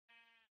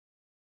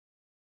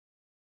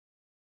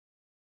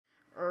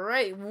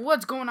Alright,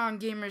 what's going on,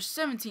 gamers?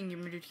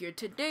 17GamerDude here.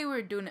 Today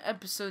we're doing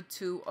episode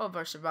 2 of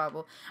our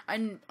survival.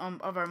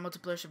 Of our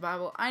multiplayer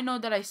survival. I know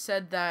that I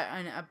said that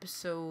in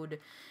episode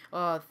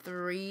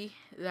 3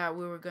 that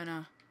we were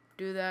gonna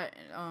do that,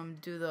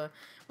 do the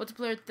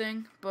multiplayer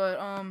thing, but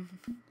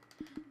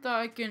thought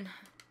I can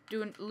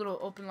do a little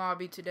open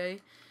lobby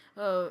today,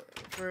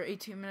 for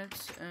 18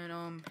 minutes,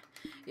 and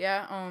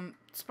yeah,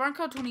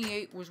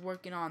 SparnCow28 was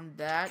working on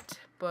that,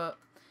 but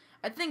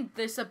I think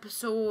this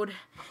episode,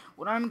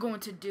 what I'm going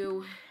to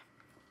do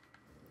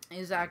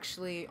is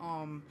actually,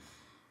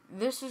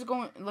 this is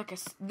going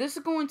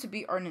to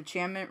be our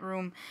enchantment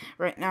room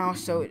right now,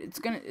 so it's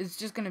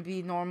just gonna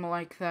be normal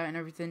like that and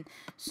everything.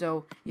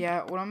 So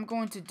yeah, what I'm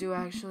going to do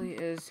actually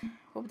is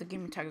hope the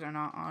gaming tags are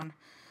not on,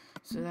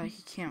 so that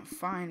he can't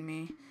find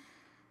me.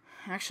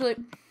 Actually,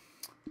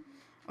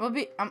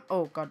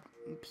 oh god,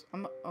 oops,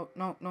 oh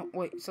no,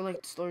 wait,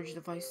 select storage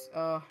device,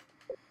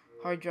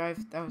 hard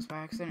drive. That was by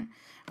accident.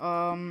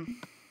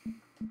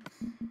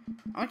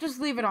 I'll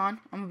just leave it on.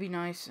 I'm gonna be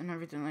nice and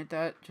everything like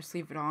that. Just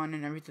leave it on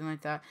and everything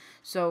like that.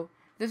 So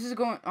this is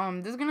gonna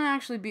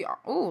actually be,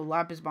 oh,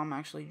 Lapis Bomb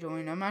actually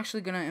joined. I'm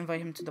actually gonna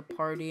invite him to the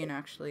party and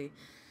actually,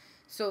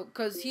 so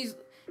cause he's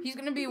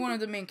gonna be one of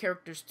the main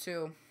characters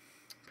too,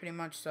 pretty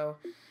much. So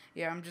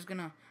yeah, I'm just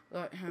gonna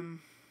let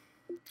him.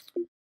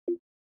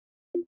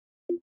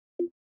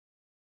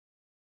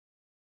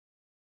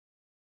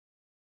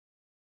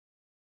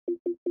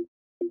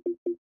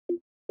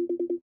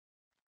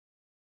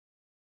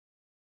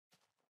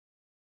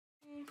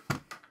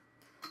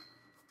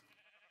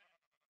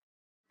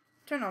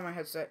 Turn on my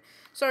headset.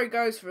 Sorry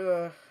guys for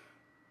the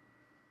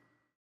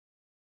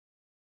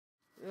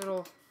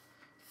little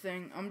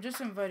thing. I'm just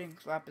inviting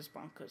Lapis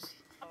Bomb because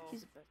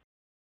he's a bit.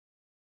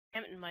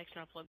 And mic's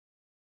not plugged.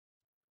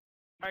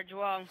 Alright,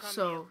 Joel, I'm coming.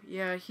 So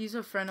yeah, he's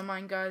a friend of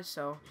mine, guys.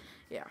 So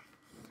yeah.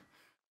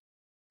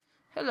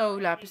 Hello,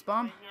 Lapis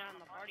Bomb. Why is he not in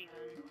the party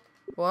then?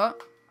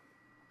 What?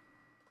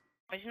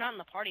 Why is he not in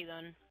the party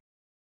then?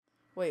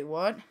 Wait,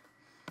 what?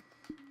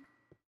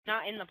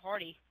 Not in the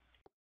party.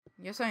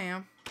 Yes, I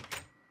am.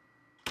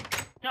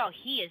 No,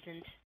 he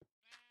isn't.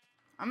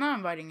 I'm not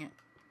inviting it.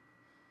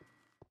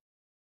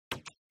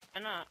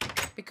 Why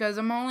not? Because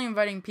I'm only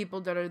inviting people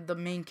that are the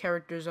main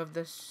characters of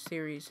this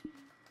series.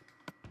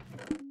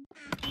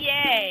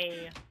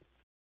 Yay!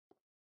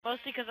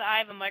 Mostly because I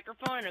have a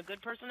microphone and a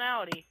good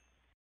personality.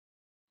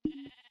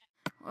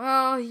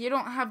 Well, you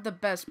don't have the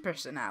best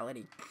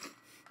personality.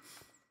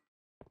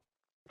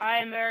 I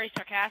am very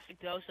sarcastic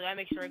though, so that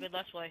makes for a good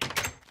Let's Play.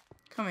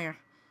 Come here.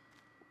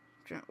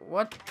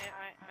 What?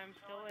 I'm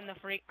still in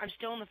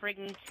the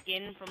freaking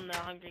skin from the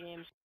Hunger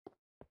Games.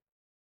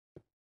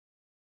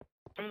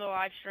 From the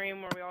live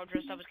stream where we all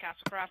dressed up as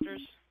castle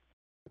crafters.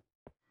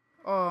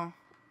 Oh.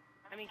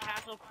 I mean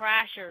castle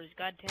crashers,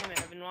 god damn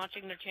it. I've been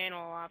watching their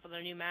channel a lot for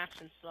their new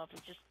maps and stuff.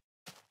 It's just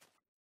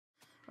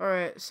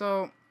Alright,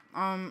 so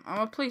I'm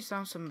gonna place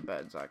down some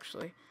beds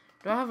actually.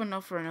 Do I have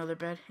enough for another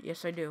bed?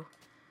 Yes, I do.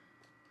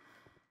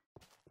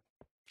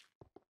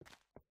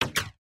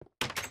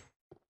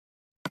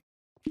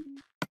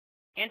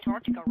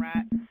 Antarctica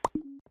rat.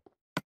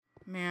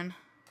 Man,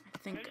 I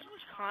think I just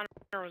wish Connor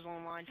was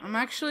online. I'm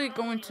actually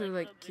going to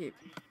like keep.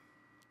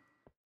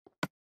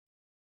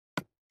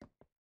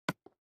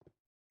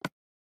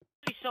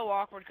 It's so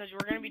awkward because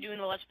we're gonna be doing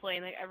the Let's Play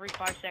and like every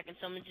 5 seconds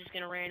someone's just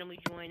gonna randomly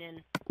join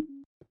in.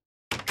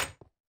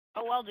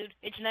 Oh well, dude,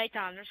 it's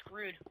nighttime. They're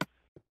screwed.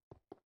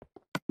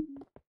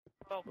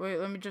 Oh. Wait,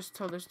 let me just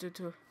tell this dude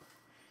to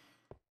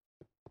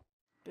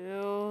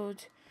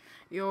build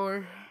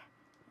your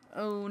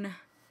own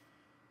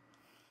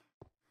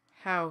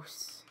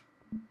house.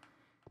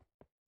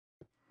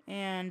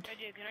 And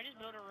Hey, dude, can I just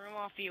build a room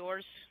off of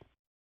yours?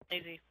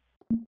 Lazy.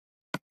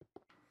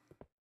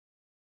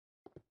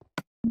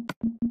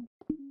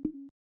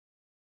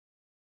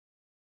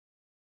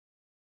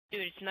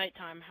 Dude, it's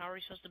nighttime. How are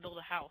we supposed to build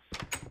a house?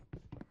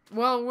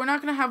 well, we're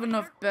not gonna have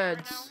enough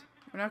beds.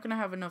 We're not gonna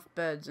have enough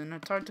beds. And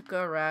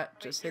Antarctica rat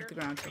just hit the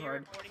ground too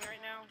hard. Recording right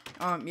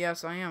now?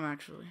 Yes, I am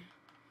actually.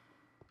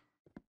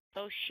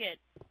 Oh shit.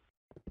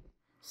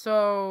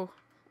 So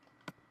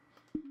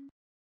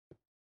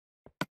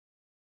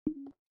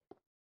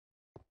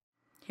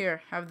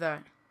here, have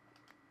that.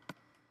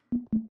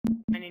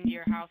 And into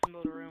your house and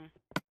build a room.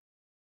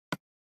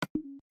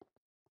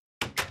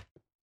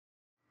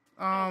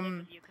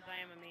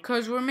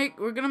 Cause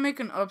we're gonna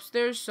make an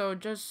upstairs, so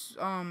just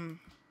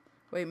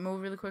wait,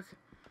 move really quick.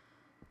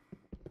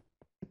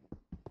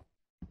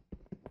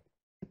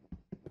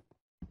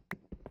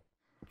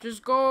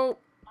 Just go.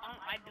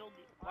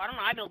 Why don't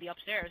I build the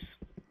upstairs?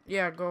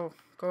 Yeah, go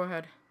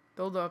ahead.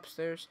 Build the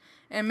upstairs,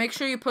 and make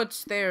sure you put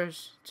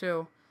stairs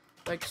too,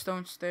 like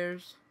stone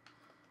stairs.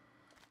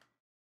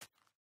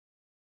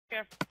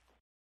 Here.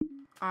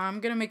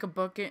 I'm gonna make a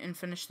bucket and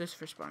finish this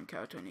for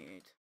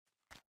SparnCow28.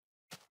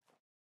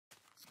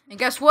 And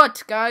guess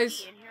what,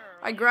 guys?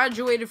 I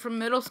graduated from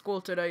middle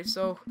school today,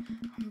 so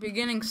I'm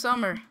beginning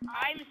summer.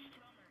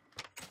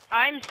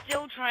 I'm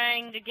still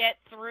trying to get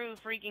through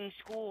freaking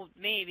school with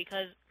me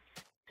because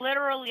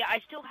Literally,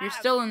 I still have. You're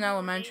still in 2 more days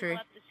elementary.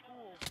 left of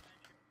school.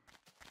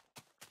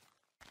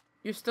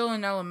 You're still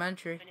in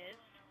elementary.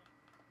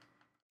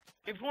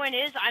 Your point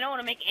is, I don't want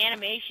to make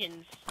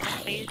animations.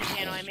 I used the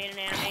channel, I made an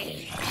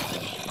animation. It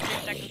was 3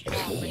 seconds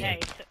long, but hey.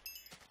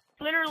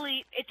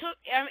 Literally,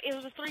 it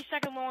was a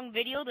 3-second long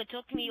video that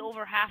took me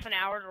over half an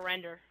hour to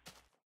render.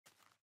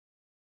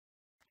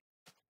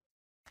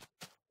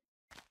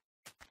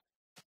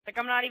 Like,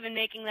 I'm not even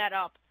making that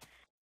up.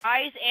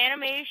 Guys,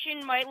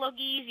 animation might look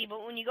easy,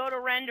 but when you go to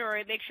render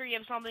it, make sure you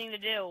have something to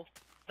do.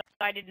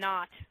 I did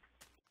not.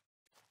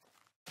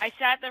 I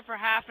sat there for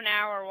half an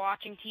hour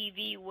watching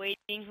TV,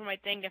 waiting for my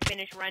thing to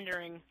finish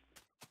rendering.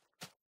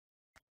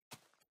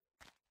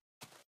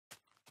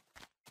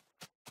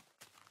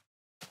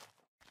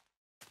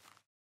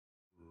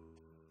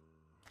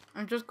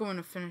 I'm just going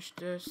to finish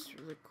this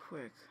really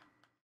quick.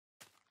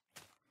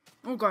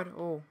 Oh god,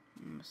 oh.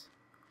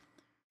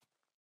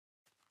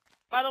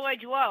 By the way,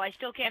 Joel, I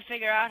still can't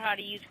figure out how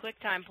to use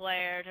QuickTime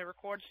Player to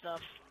record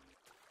stuff.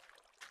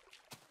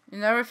 You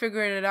never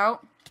figured it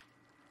out?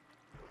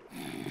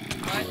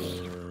 What?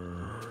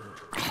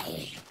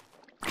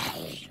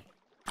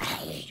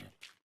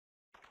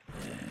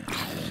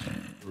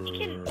 He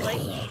can,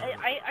 like,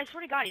 I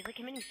swear to God, he's like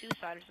committing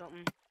suicide or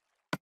something.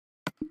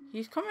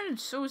 He's committing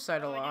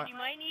suicide a lot. You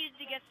might need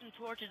to get some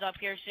torches up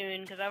here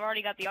soon, because I've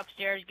already got the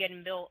upstairs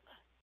getting built.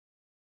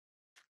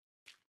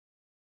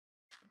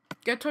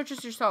 Get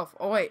torches yourself.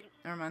 Oh wait,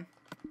 never mind.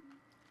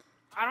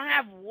 I don't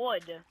have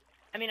wood.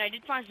 I mean, I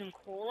did find some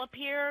coal up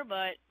here,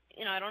 but,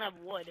 you know, I don't have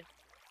wood.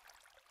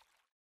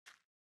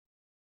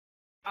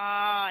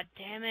 Ah,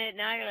 damn it,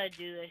 now I gotta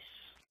do this.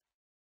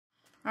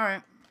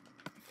 Alright,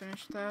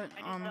 finish that.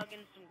 I just dug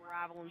in some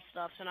gravel and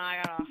stuff, so now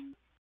I gotta...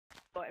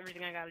 Well,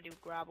 everything I gotta do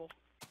with gravel.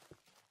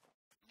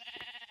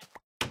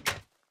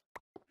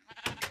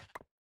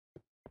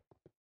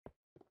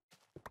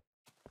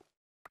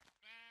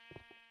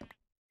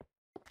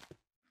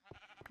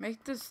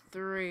 Make this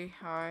 3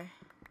 high.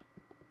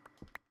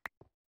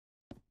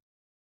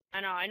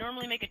 I know, I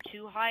normally make it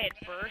 2 high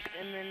at first,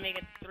 and then make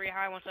it 3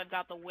 high once I've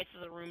got the width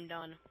of the room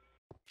done.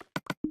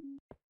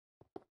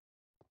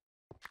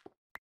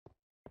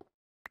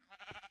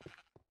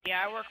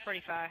 Yeah, I work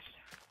pretty fast.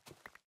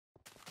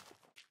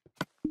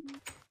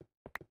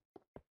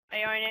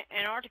 Hey,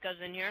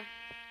 Antarctica's in here.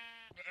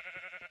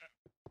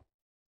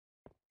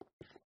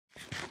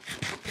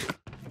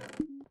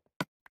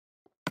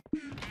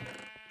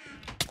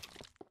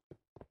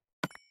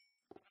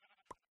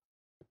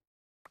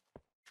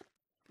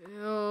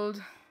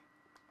 Build.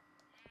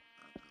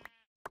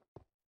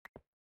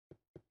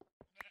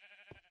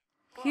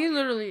 He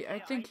literally, I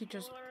think he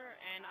just...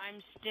 And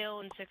I'm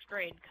still in 6th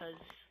grade, because...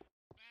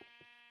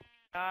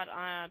 God,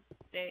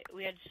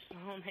 we had so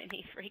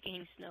many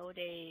freaking snow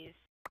days.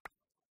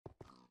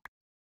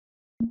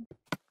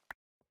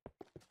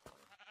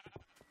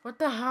 What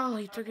the hell?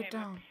 He took it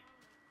down.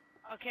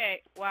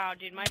 Okay, wow,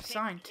 dude, my pick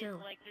sign is, too.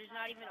 like, there's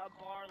not even a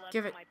bar left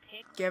Give on it. my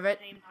pick. Give at it.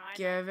 the same time,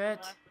 Give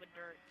it. left with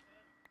dirt.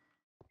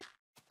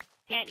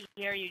 Can't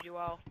hear you,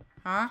 Joel.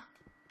 Huh?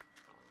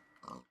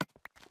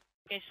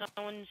 Okay,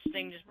 someone's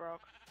thing just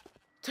broke.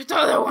 Take the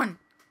other one!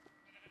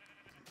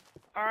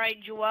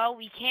 Alright, Joel,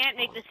 we can't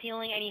make the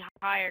ceiling any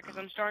higher, because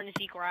I'm starting to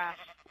see grass.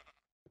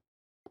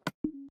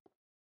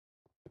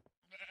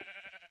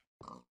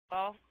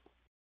 Well?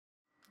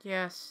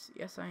 Yes,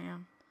 yes I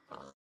am.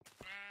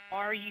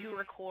 Are you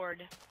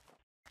record?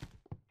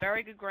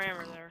 Very good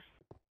grammar there.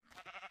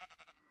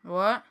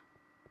 What?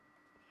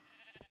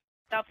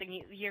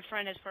 Something, your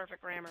friend has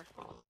perfect grammar.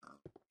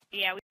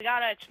 Yeah, we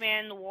gotta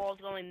expand the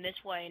walls going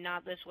this way,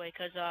 not this way,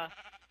 because,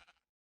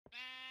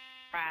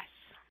 grass.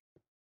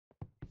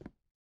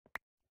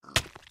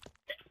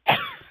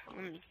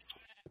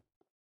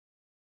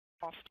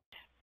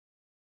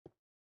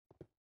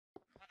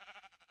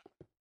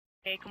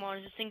 Okay, come on,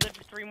 is this thing good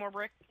for 3 more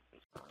bricks?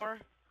 Or?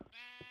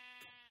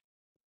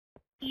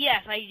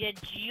 Yes, I did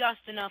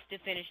just enough to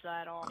finish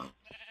that off.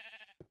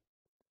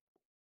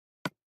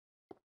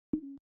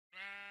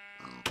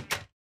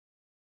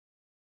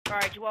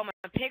 Alright, well, my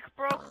pick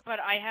broke, but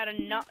I had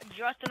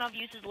just enough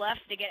uses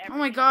left to get everything. Oh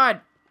my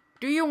god!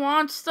 Do you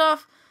want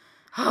stuff?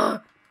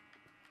 God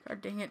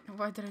dang it,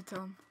 why did I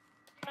tell him?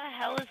 What the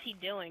hell is he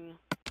doing?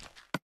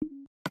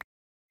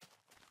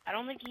 I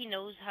don't think he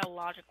knows how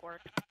logic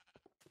works.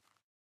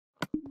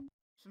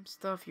 Some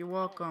stuff, you're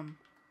welcome.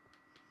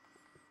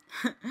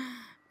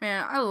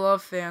 Man, I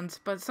love fans,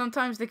 but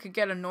sometimes they could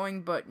get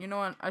annoying, but you know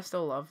what? I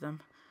still love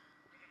them.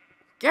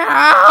 Get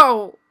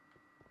out!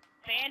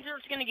 Fans are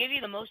just gonna give you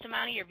the most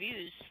amount of your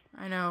views.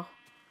 I know.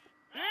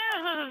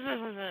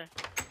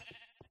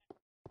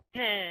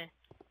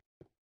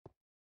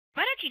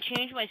 Might actually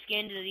change my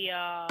skin to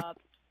the,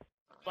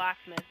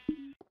 blacksmith.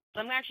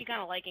 I'm actually kind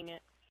of liking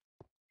it.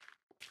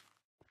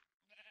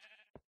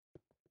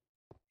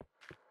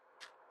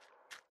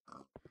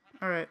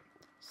 Alright,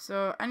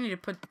 so I need to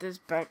put this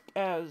back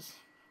as...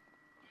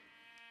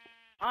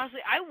 Honestly,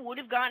 I would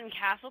have gotten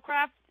Castle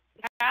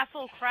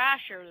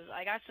Crashers.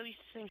 I got so used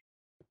to saying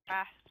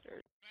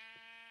Crashers.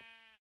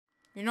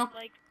 You know...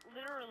 Like,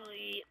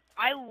 literally,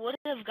 I would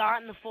have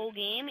gotten the full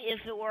game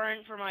if it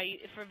weren't for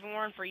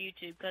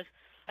YouTube, because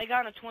I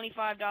got a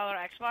 $25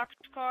 Xbox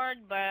card,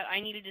 but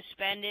I needed to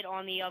spend it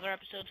on the other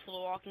episodes for The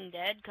Walking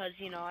Dead, because,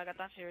 you know, I got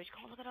that series.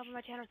 Oh, look it up on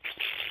my channel.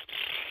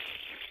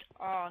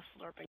 Oh,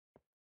 slurping.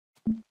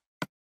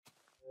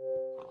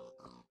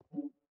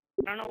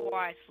 I don't know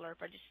why I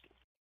slurp, I just...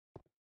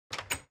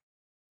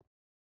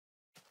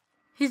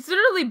 He's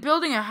literally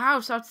building a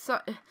house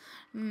outside.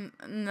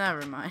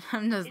 Never mind.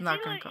 I'm just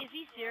not gonna come. Is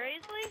he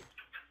seriously?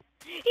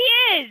 He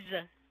is!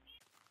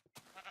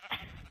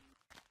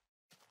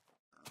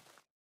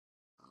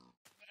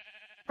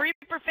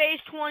 Reaper Face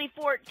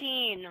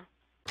 2014.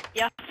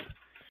 Yep.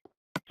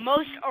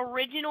 Most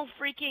original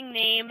freaking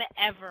name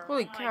ever.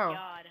 Holy oh cow. My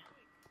God.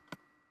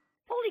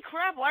 Holy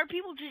crap, why are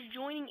people just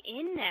joining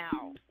in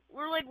now?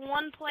 We're like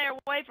one player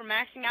away from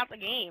maxing out the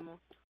game.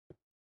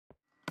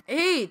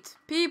 8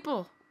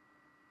 people.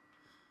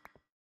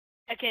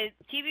 Okay,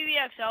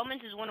 TVBX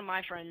Elements is one of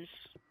my friends.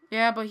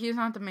 Yeah, but he's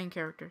not the main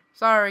character.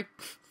 Sorry.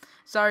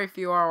 Sorry if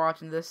you are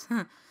watching this.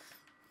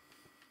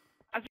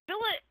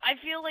 I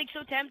feel like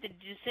so tempted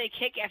to just say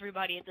kick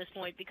everybody at this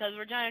point, because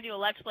we're trying to do a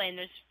Let's Play and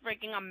there's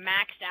freaking a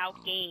maxed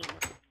out game.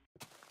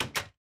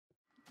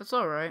 That's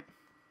alright.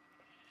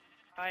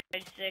 5,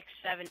 6,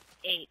 7,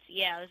 8.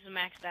 Yeah, this is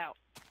maxed out.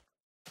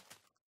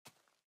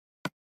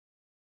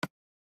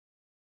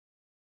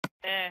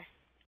 I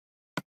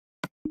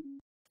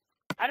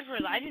just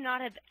realized I do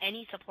not have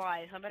any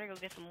supplies. I better go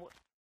get some wood.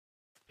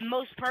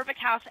 Most perfect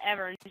house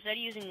ever. Instead of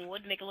using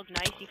wood to make it look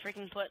nice, you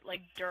freaking put,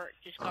 like, dirt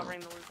just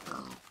covering the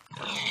roof.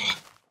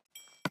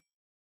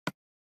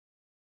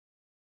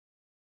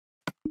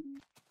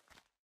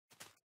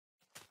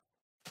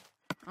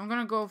 I'm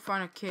gonna go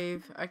find a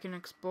cave I can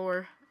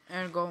explore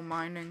and go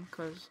mining,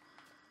 cause...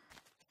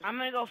 I'm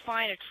gonna go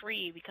find a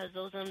tree, because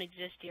those don't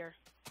exist here.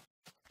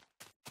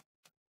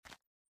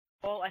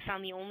 Oh, I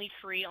found the only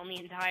tree on the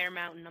entire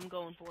mountain. I'm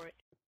going for it.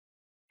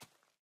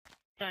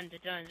 Dun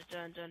dun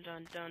dun dun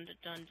dun dun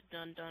dun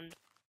dun dun.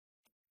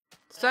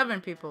 7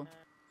 people.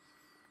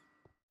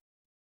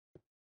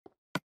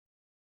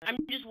 I'm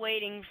just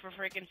waiting for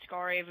freaking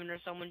Scarhaven or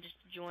someone just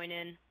to join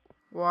in.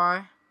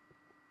 Why?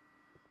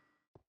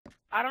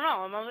 I don't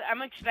know.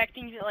 I'm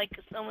expecting like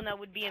someone that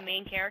would be a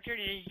main character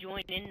to just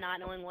join in, not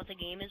knowing what the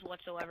game is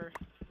whatsoever.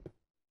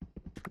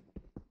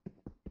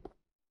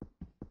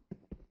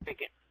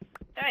 Freaking.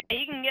 Hey,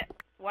 you can get.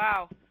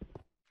 Wow.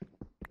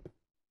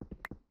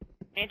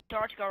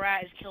 Antarctica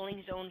rat is killing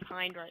his own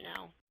kind right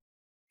now.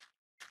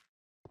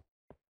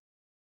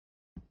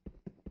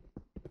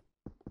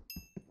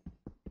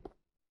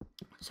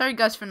 Sorry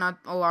guys for not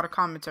a lot of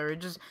commentary.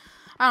 Just,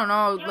 I don't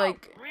know, Yo,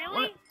 like...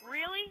 Really?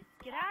 Really?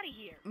 Get out of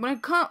here. When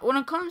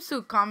it comes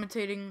to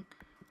commentating,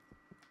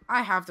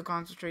 I have to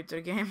concentrate to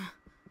the game.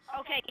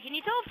 Okay, can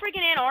you tell a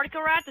freaking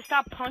Antarctica rat to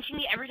stop punching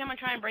me every time I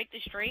try and break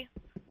this tree?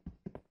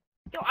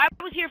 Yo, I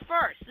was here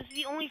first. This is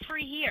the only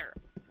tree here.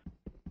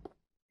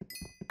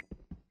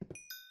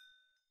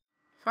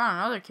 Found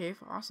another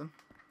cave. Awesome.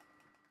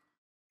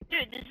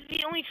 Dude, this is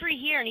the only tree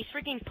here, and he's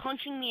freaking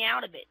punching me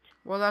out of it.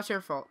 Well, that's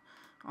your fault.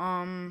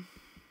 I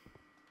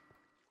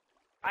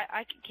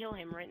could kill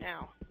him right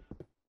now.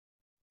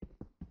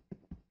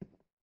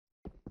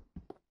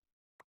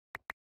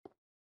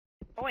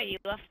 Oh wait, he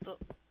left the...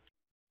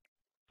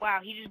 Wow,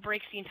 he just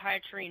breaks the entire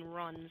tree and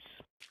runs.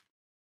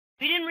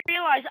 We didn't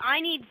realize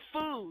I need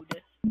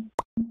food.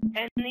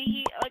 And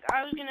I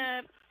was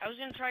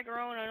gonna try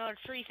growing another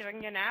tree, see if I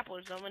can get an apple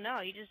or something. No,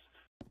 he just...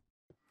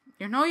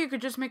 You know you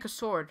could just make a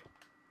sword.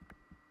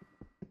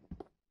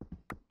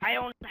 I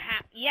don't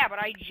have... Yeah, but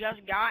I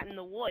just got in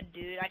the wood,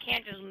 dude. I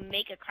can't just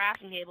make a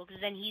crafting table,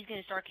 because then he's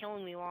gonna start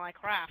killing me while I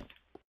craft.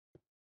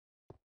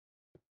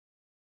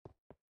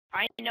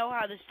 I know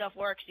how this stuff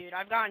works, dude.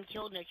 I've gotten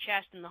killed in a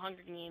chest in the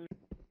Hunger Games.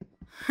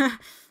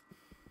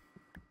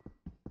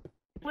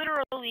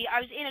 Literally,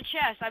 I was in a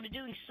chest. I was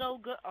doing so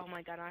good. Oh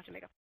my god, I have to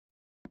make a...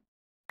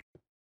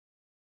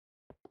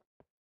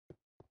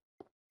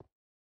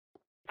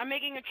 I'm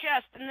making a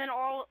chest, and then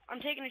I'm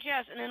taking a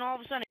chest, and then all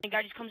of a sudden, a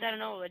guy just comes out of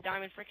nowhere with a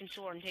diamond freaking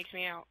sword and takes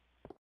me out.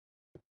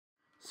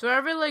 So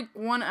every, like,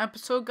 one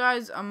episode,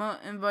 guys, I'm gonna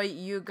invite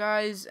you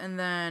guys, and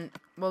then...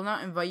 Well,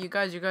 not invite you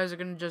guys are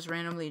gonna just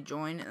randomly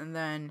join, and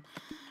then,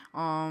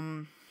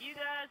 You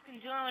guys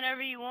can join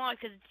whenever you want,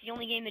 because it's the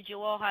only game that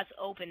Joel has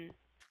open,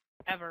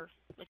 ever.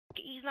 Like,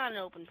 he's not an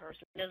open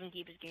person. He doesn't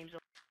keep his games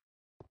open.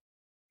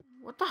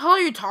 What the hell are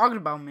you talking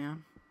about,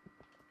 man?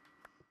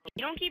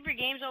 You don't keep your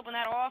games open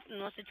that often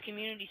unless it's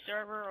community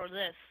server or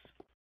this.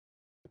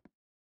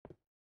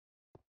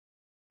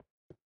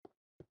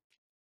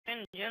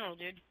 In general,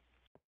 dude.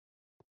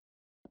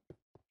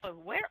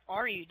 But where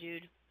are you,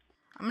 dude?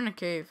 I'm in a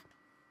cave.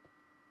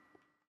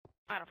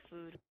 Out of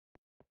food.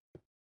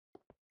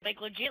 Like,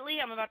 legitly,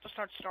 I'm about to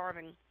start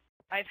starving.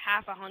 I have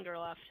half a hunger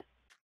left.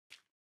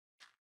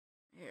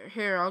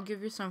 Here, I'll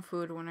give you some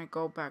food when I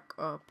go back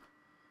up.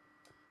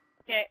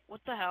 Okay,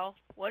 what the hell?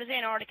 What is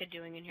Antarctica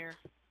doing in here?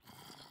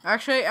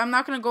 Actually, I'm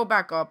not gonna go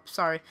back up.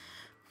 Sorry.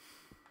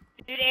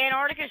 Dude,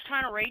 Antarctica's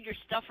trying to raid your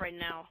stuff right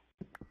now.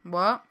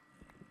 What?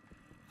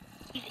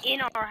 He's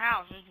in our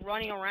house, just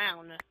running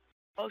around.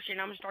 Oh shit!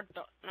 I'm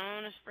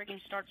gonna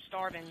freaking start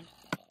starving.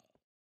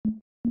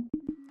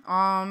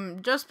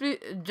 Just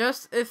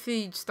if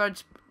he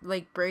starts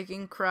like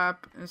breaking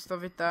crap and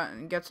stuff like that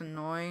and gets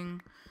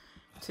annoying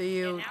to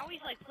you. Yeah, now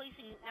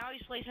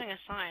he's placing a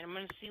sign. I'm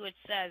gonna see what it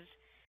says.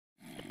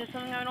 If there's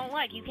something I don't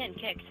like, you getting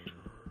kicked.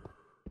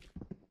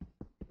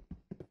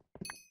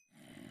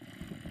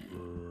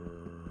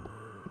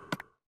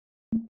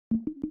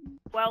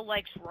 Well,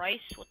 likes rice.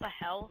 What the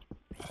hell?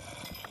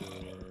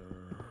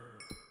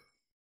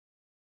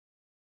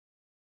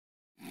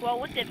 Well,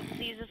 what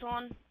difficulty is this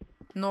on?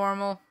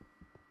 Normal.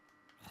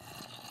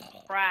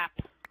 Crap.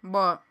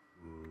 But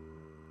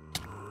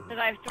Because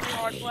I have 3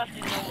 hearts left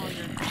and no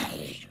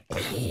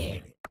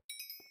hunger.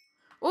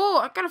 oh,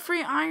 I got a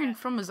free iron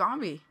from a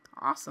zombie.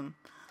 Awesome.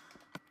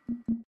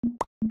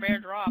 Rare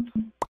drop.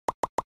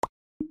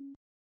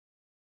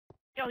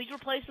 Yo, he's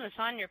replacing the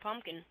sign in your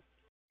pumpkin.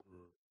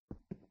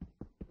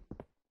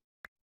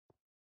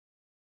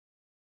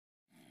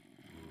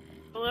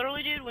 But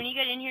literally, dude, when you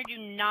get in here, do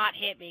not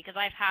hit me, because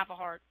I have half a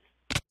heart.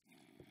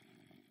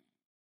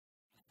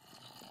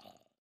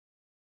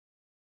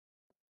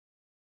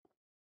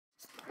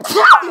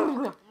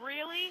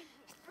 Really?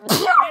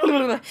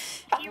 Really?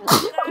 You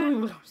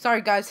that?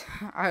 Sorry, guys.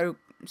 I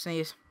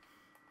sneeze.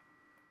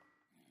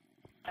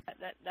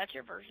 That's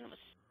your version of a...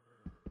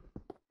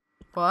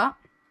 What?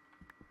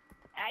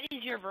 That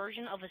is your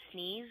version of a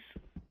sneeze?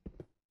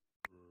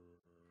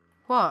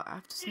 What? I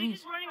have to Dude, sneeze. he's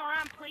just running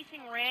around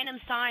placing random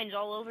signs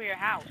all over your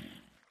house.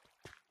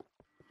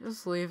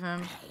 Just leave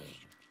him.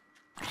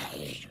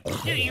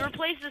 Dude, you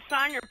replace the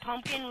sign on your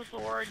pumpkin with the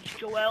words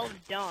Joel's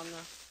dung.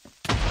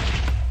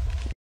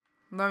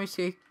 Let me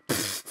see.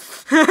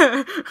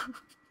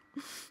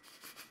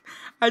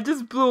 I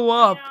just blew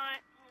up.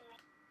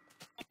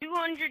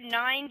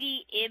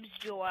 290 Ibs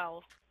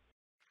Joel.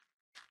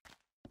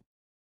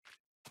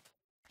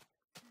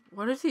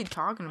 What is he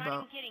talking I'm not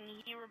about? even kidding.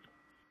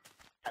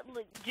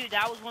 Dude,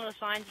 that was one of the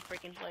signs he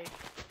freaking placed.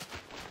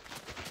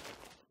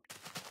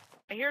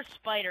 I hear a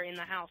spider in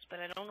the house, but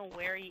I don't know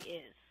where he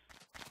is.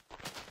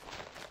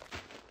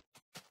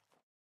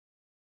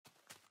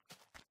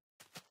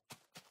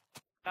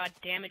 God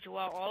damn it,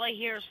 Joel. All I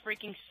hear is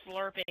freaking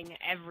slurping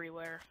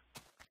everywhere.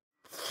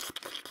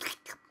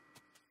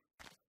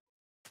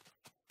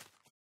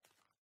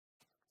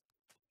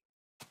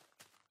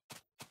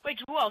 Wait,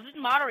 Joel, this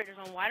moderator's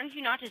on. Why don't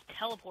you not just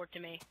teleport to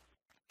me?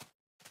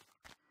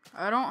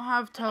 I don't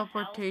have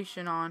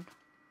teleportation on.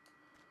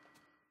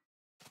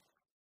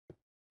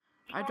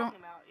 I don't.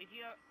 About? If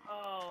you...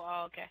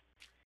 Oh, okay.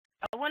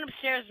 I went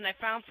upstairs and I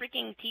found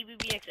freaking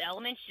TVBX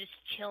Elements just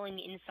chilling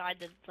inside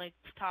the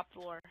top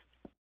floor,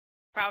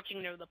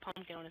 crouching near the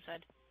pumpkin on his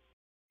head.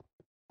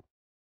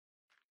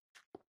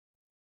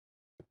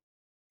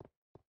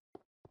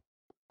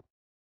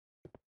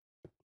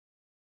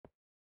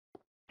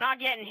 Not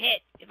getting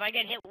hit. If I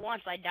get hit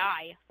once, I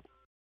die.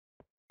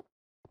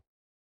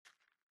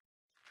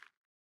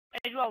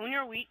 As well, when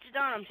your wheat's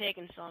done, I'm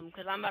taking some,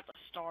 because I'm about to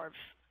starve.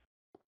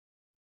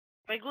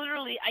 Like,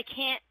 literally, I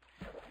can't...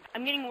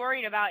 I'm getting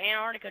worried about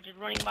Antarctica just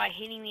running by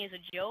hitting me as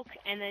a joke,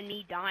 and then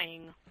me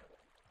dying.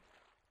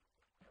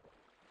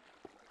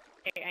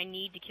 Okay, I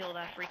need to kill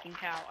that freaking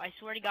cow. I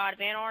swear to God,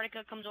 if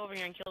Antarctica comes over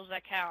here and kills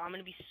that cow, I'm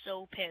gonna be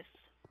so pissed.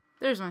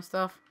 There's my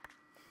stuff.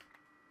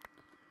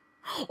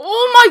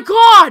 Oh my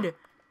God!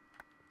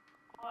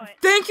 What?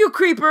 Thank you,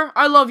 Creeper.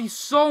 I love you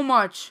so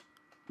much.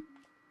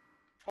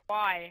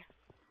 Why?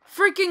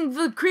 Freaking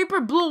the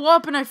creeper blew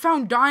up and I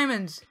found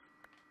diamonds.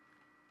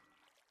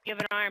 You have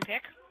an iron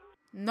pick?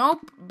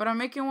 Nope, but I'm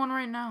making one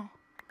right now.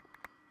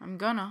 I'm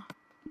gonna.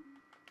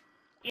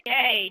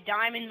 Yay,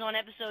 diamonds on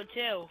episode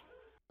 2.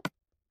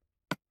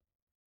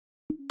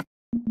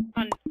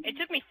 It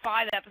took me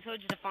 5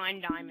 episodes to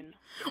find diamond.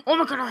 Oh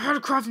my God, I had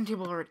a crafting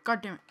table already.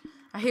 God damn it.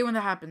 I hate when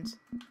that happens.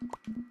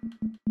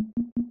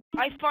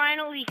 I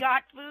finally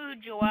got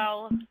food,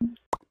 Joel.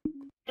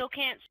 Still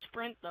can't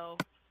sprint, though.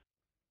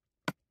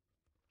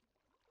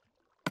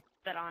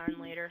 That iron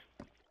later.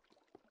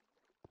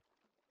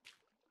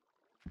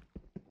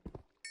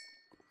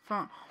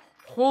 Found.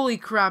 Holy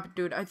crap,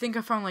 dude. I think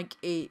I found like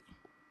 8.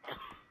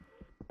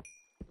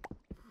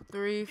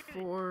 3,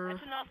 4.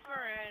 That's enough for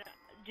it.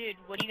 Dude,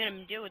 what are you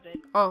gonna do with it?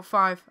 Oh,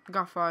 5. I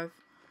got 5.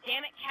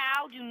 Damn it,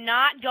 cow. Do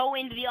not go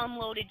into the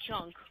unloaded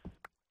chunk.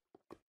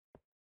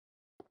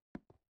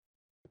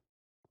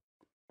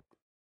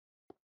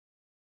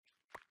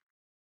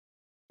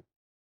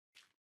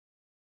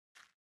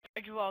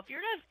 Joel, if you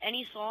were to have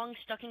any song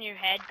stuck in your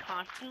head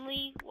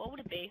constantly, what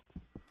would it be?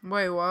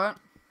 Wait, what?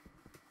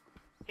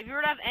 If you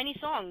were to have any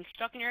song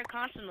stuck in your head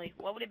constantly,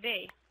 what would it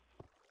be?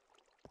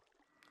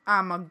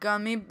 I'm a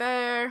gummy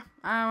bear.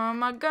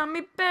 I'm a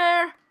gummy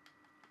bear.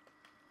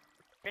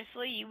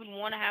 Seriously, you would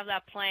want to have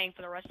that playing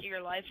for the rest of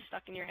your life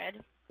stuck in your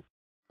head?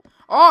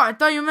 Oh, I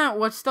thought you meant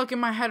what's stuck in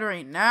my head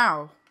right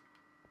now.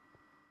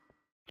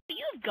 Do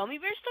you have gummy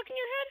bears stuck in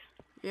your head?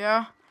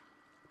 Yeah.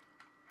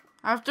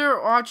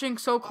 After watching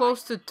So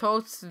Close to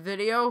Toast's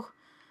video,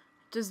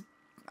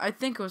 I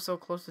think it was So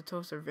Close to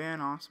Toaster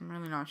Vanoss. I'm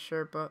really not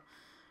sure, but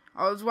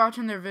I was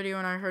watching their video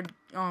and I heard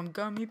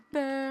Gummy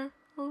Bear.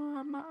 Oh,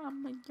 I'm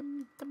a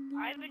yummy tummy.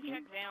 I haven't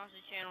checked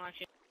Vanoss' channel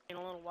actually in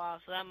a little while,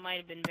 so that might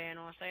have been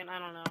Vanoss. I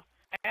don't know.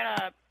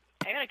 I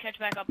gotta catch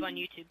back up on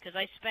YouTube because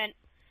I spent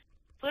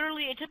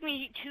literally, it took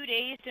me 2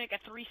 days to make a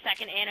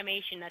 3-second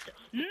animation. That's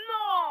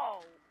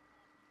no.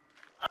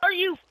 Are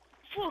you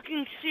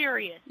fucking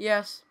serious?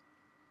 Yes.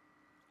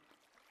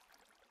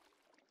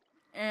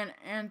 And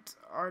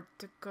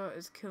Antarctica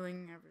is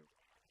killing everyone.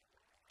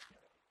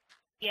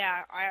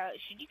 Yeah,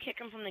 should you kick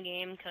him from the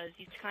game? Because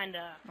he's kind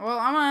of... Well,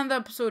 I'm gonna end the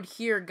episode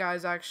here,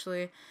 guys,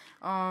 actually.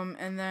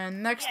 And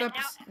then next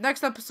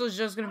episode is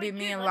just gonna be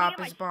me and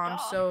Lapis Bomb.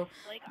 So,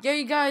 yeah,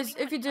 you guys,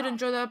 if you did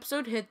enjoy the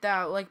episode, hit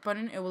that like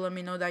button. It will let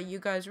me know that you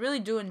guys really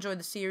do enjoy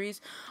the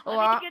series a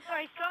lot.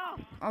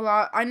 A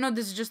lot. I know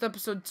this is just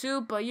episode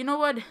 2, but you know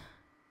what?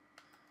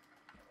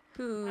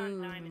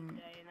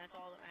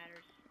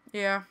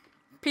 Yeah.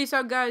 Peace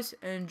out, guys,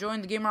 and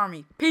join the Game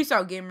Army. Peace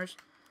out, gamers.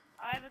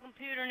 I have a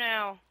computer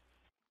now.